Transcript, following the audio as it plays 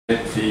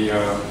the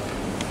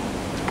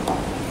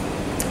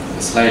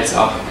slides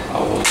up,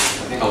 I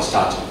think I'll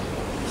start.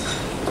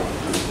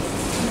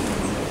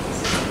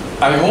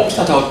 I hoped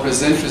that I would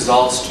present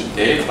results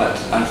today, but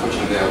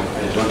unfortunately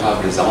I don't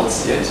have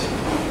results yet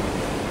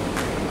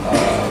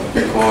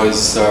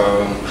because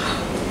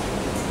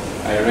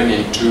I ran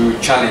into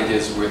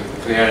challenges with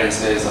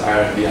clearances,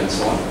 IRB and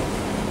so on.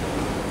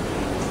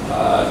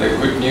 The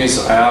good news,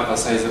 I have a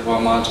sizable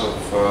amount of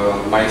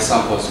my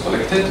samples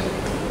collected.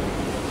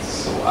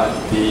 So at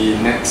the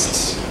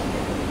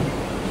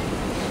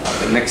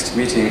next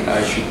meeting,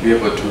 I should be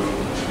able to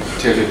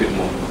tell you a bit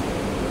more.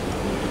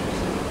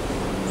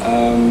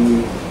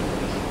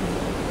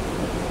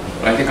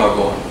 But I think I'll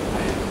go on. I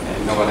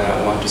know what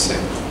I want to say.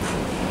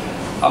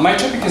 My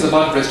topic is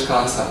about breast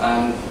cancer,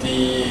 and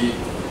the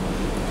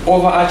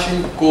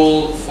overarching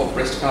goal for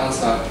breast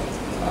cancer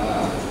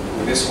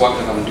with this work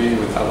that I'm doing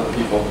with other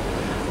people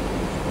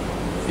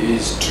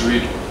is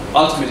to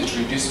ultimately to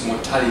reduce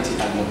mortality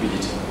and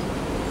morbidity.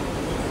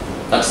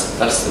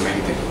 That's the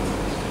main thing.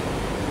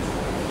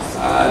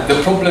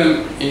 The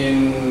problem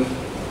in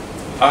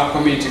our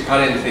community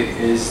currently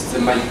is the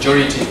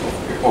majority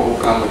of people who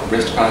come with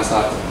breast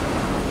cancer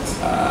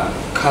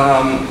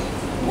come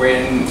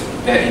when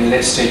they're in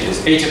late stages,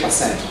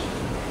 80%,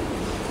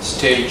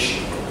 stage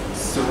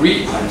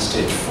 3 and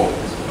stage 4.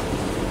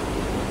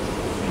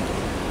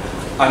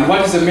 And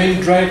what is the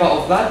main driver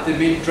of that? The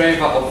main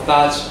driver of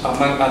that,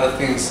 among other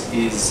things,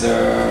 is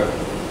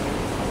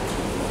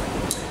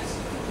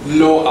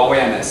low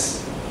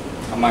awareness,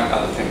 among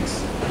other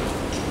things.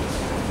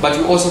 But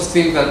we also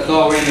think that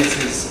low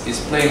awareness is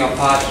playing a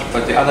part,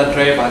 but the other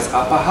drivers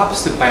are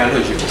perhaps the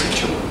biology of the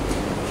tumor.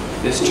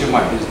 These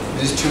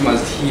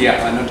tumors here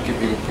are not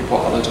giving people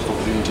a lot of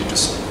opportunity to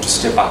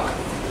step back.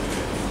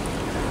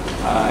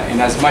 In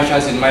as much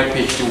as in my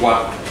PhD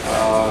work,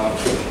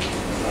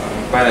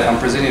 I'm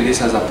presenting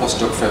this as a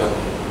postdoc fellow.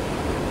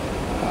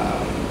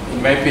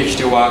 In my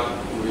PhD work,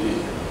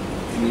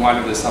 in one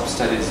of the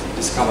sub-studies,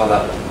 discovered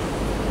that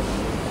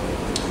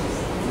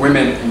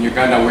women in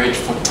Uganda wait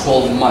for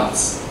 12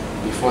 months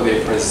before they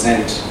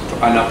present to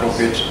an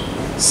appropriate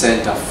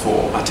center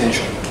for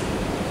attention.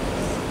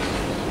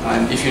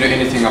 And if you know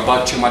anything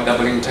about tumor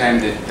doubling time,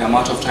 the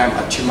amount of time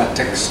a tumor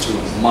takes to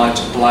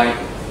multiply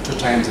 2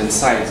 times in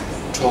size,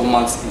 12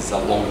 months is a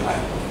long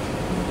time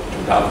to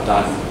have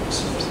done.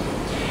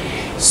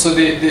 So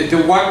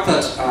the work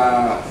that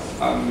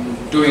I'm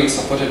doing,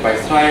 supported by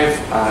Thrive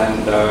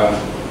and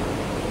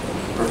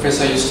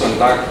Professor Houston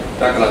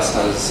Douglas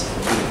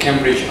in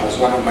Cambridge as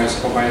one of my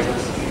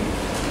supervisors,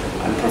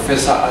 and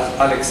Professor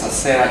Alex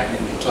Asea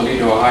in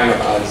Toledo, Ohio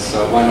as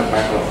one of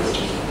my collaborators.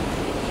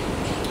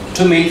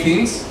 2 main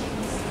things.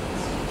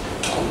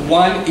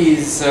 One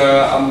is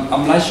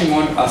I'm launching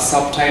on a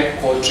subtype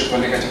called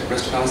triple-negative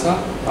breast cancer,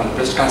 and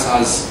breast cancer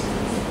has,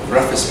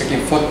 roughly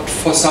speaking, 4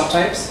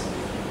 subtypes.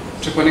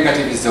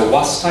 Triple-negative is the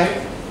worst type,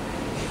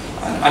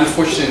 and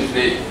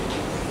unfortunately,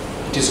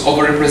 it is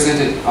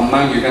overrepresented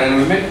among Ugandan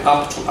women.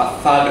 Up to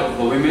 1/3 of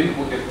the women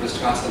who get breast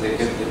cancer, they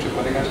get the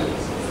triple-negative.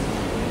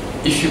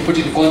 If you put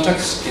it in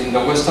context, in the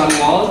Western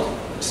world,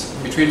 it's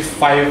between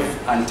 5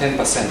 and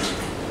 10%,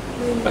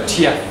 but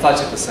here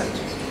 30%,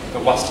 the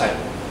worst type.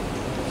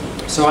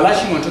 So we're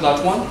latching onto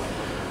that one,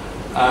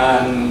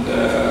 and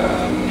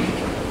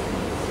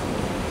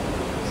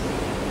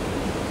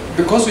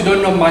because we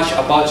don't know much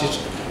about it,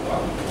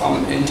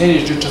 I'm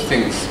intending to do 2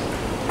 things.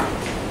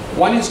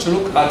 One is to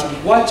look at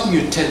what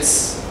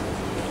mutates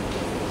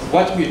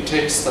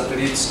that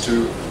leads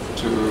to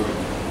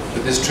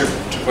this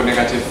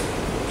triple-negative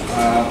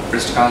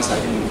breast cancer.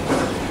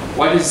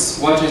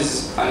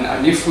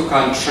 And if we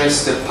can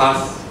trace the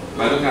path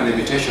by looking at the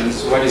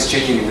mutations, what is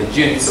changing in the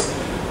genes,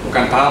 we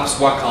can perhaps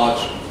work out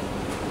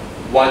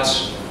what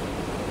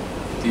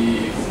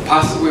the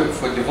pathway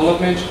for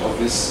development of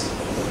this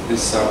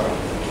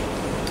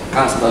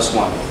cancer. That's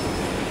one.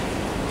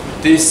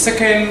 The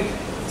second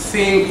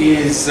thing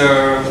is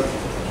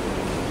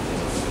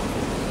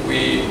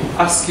we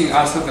asking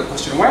ourselves the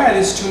question: why are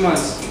these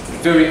tumors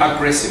very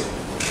aggressive?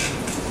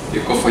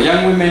 Because for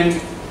young women,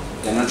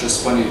 they're not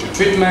responding to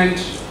treatment.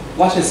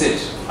 What is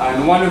it?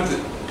 And one of the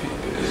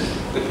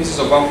pieces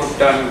of work we've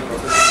done with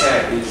Professor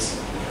Sayre is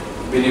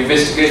been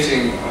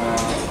investigating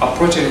a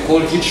protein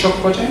called heat shock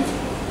protein,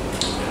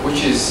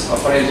 which is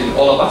apparent in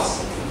all of us,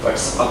 but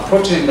it's a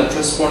protein that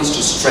responds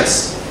to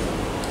stress.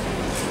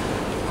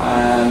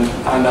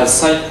 And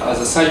as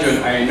a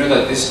surgeon, I know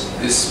that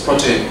this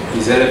protein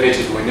is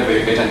elevated whenever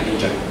you get an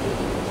injury.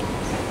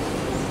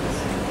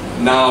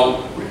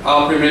 Now,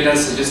 our preliminary data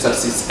suggests that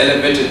it's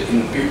elevated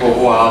in people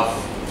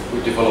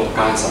who develop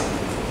cancer,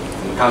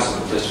 and cancer of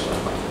the breast.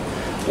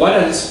 What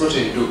does this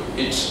protein do?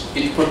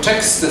 It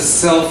protects the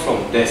cell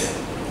from death.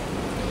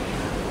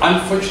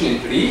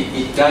 Unfortunately,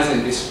 it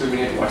doesn't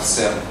discriminate what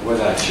cell,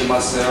 whether a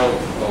tumor cell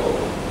or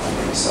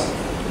a cell.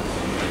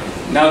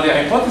 Now, the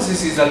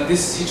hypothesis is that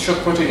this heat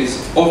shock protein is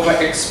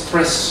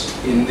overexpressed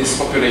in this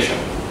population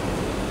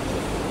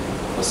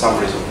for some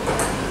reason.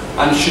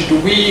 And should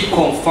we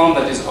confirm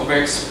that it's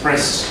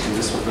overexpressed in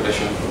this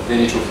population, then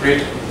it will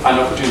create an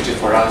opportunity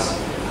for us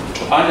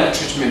to add a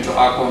treatment to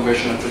our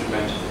conventional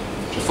treatment,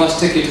 to first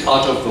take it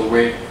out of the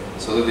way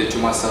so that the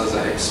tumor cells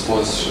are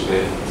exposed to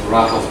the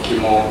wrath of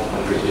chemo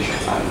and radiation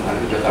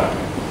and radiotherapy.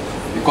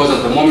 Because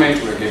at the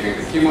moment we're giving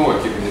the chemo,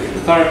 we're giving the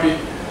radiotherapy,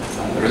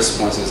 and the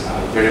responses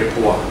are very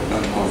poor,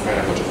 not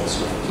comparable to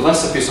elsewhere. So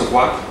that's a piece of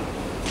work.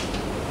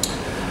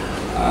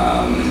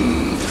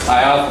 I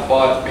have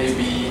about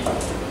maybe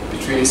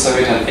between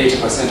 70 and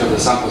 80% of the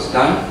samples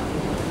done.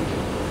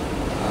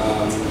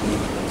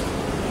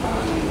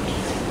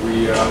 And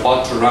we are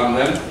about to run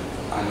them,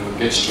 and we'll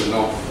get to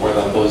know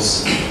whether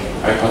those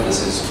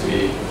hypotheses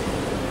we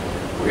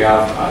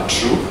have are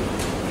true.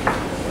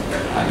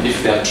 And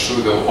if they are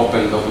true, they'll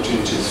open the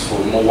opportunities for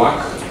more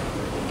work.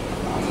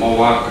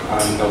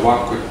 And the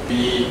work could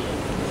be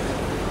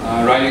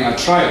running a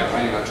trial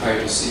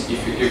to see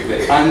if you give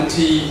the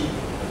anti-shock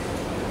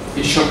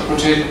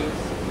protein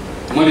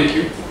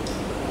molecule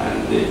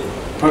and the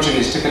protein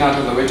is taken out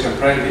of the way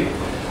temporarily,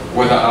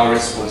 whether our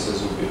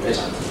responses will be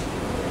better.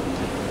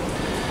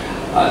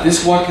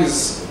 This work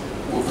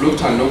we've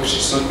looked,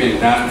 it's not been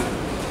done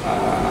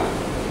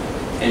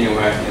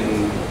anywhere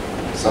in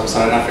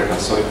sub-Saharan Africa,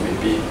 so it may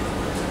be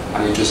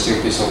an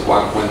interesting piece of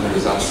work when the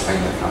results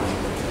finally come.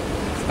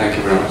 Thank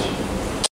you very much.